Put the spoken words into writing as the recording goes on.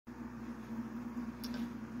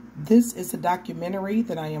This is a documentary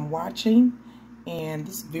that I am watching, and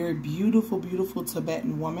this very beautiful, beautiful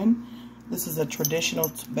Tibetan woman. This is a traditional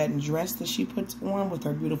Tibetan dress that she puts on with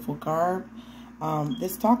her beautiful garb.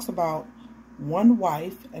 This talks about one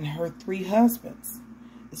wife and her 3 husbands.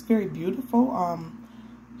 It's very beautiful.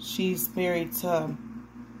 She's married to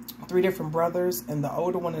 3 different brothers, and the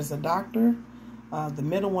older one is a doctor. The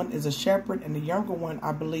middle one is a shepherd, and the younger one,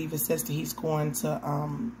 I believe it says that he's going to,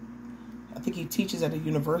 I think he teaches at a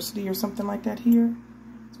university or something like that here.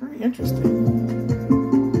 It's very interesting.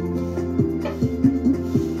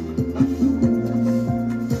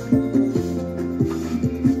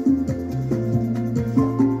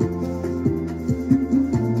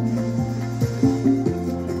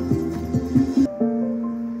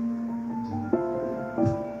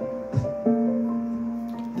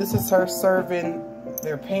 This is her serving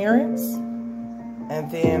their parents, and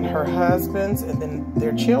then her husbands, and then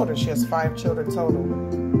their children. She has 5 children total.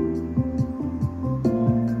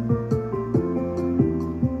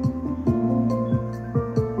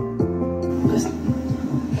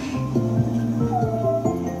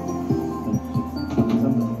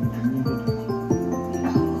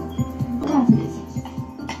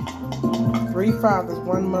 Three fathers,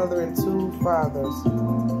 1 mother, and 2 fathers.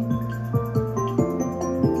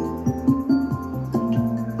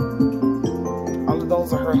 All of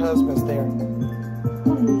those are her husbands there.